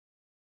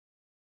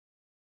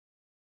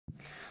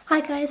Hi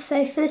guys,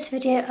 so for this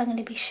video I'm going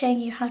to be showing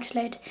you how to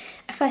load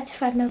a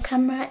 35mm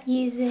camera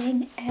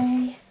using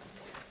a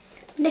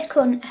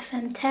Nikon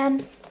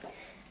FM10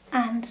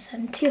 and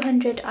some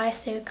 200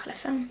 ISO colour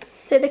film.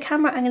 So the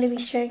camera I'm going to be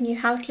showing you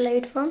how to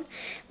load from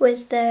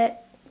was the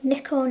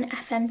Nikon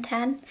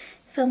FM10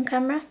 film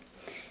camera.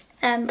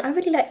 I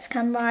really like this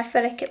camera, I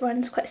feel like it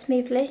runs quite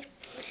smoothly.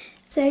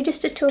 So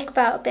just to talk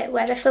about a bit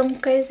where the film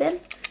goes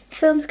in. The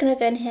film's going to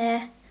go in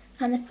here,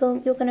 and the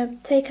film, you're going to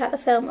take out the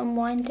film and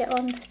wind it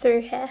on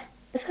through here.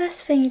 The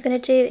first thing you're going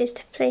to do is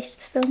to place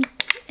the film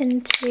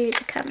into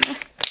the camera,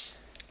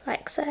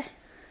 like so.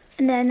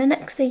 And then the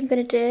next thing you're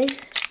going to do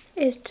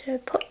is to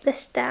put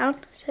this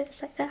down, so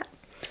it's like that.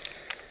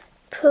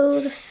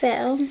 Pull the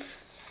film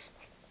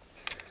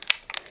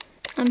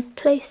and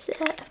place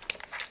it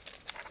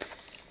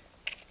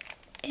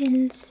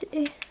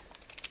into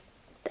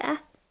there.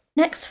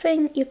 Next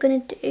thing you're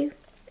going to do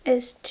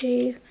is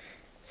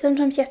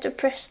sometimes you have to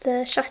press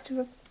the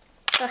shutter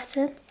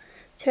button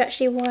to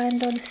actually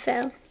wind on the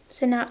film.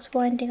 So now it's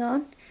winding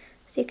on,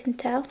 as you can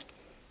tell.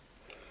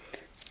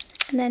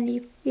 And then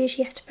you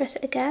usually have to press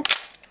it again.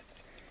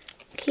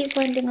 Keep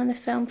winding on the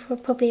film for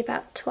probably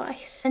about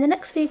twice. And the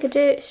next thing you could do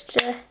is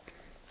to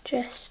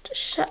just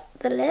shut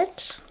the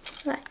lid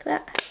like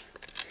that.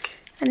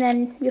 And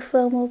then your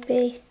film will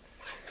be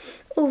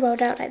all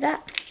rolled out like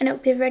that, and it will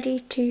be ready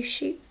to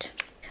shoot.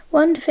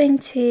 One thing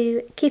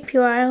to keep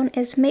your eye on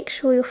is make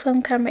sure your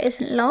film camera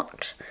isn't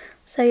locked,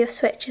 so your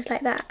switch is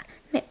like that.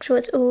 Make sure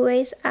it's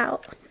always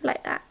out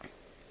like that.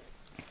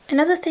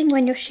 Another thing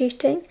when you're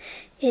shooting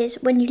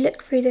is when you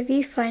look through the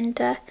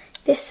viewfinder,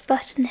 this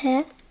button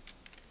here,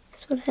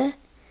 this one here,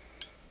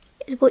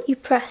 is what you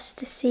press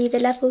to see the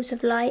levels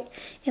of light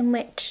in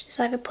which it's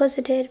either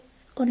positive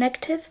or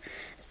negative.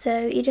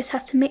 So you just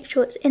have to make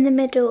sure it's in the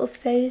middle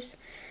of those,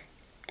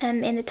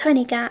 in the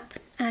tiny gap,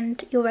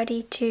 and you're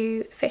ready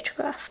to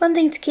photograph. One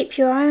thing to keep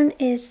your eye on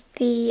is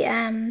the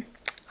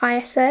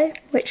ISO,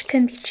 which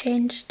can be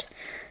changed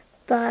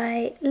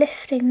by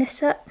lifting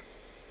this up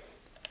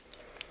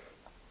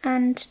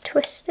and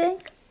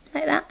twisting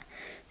like that.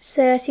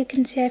 So as you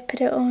can see, I've put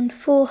it on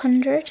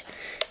 400,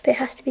 but it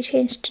has to be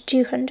changed to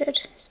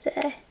 200. So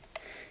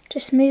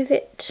just move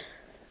it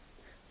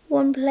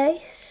one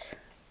place.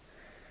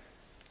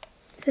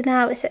 So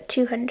now it's at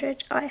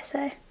 200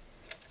 ISO.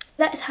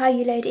 That is how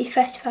you load a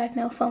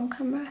 35mm film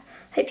camera.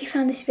 Hope you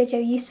found this video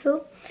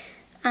useful,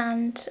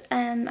 and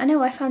I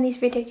know I found these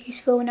videos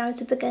useful when I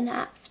was a beginner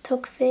at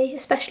photography,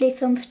 especially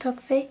film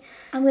photography.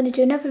 I'm going to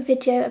do another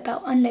video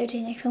about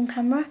unloading a film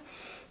camera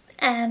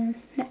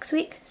next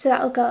week, so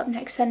that will go up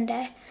next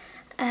Sunday.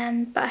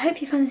 But I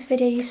hope you found this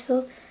video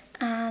useful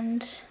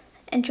and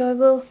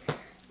enjoyable,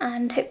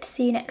 and hope to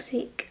see you next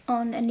week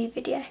on a new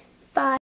video. Bye!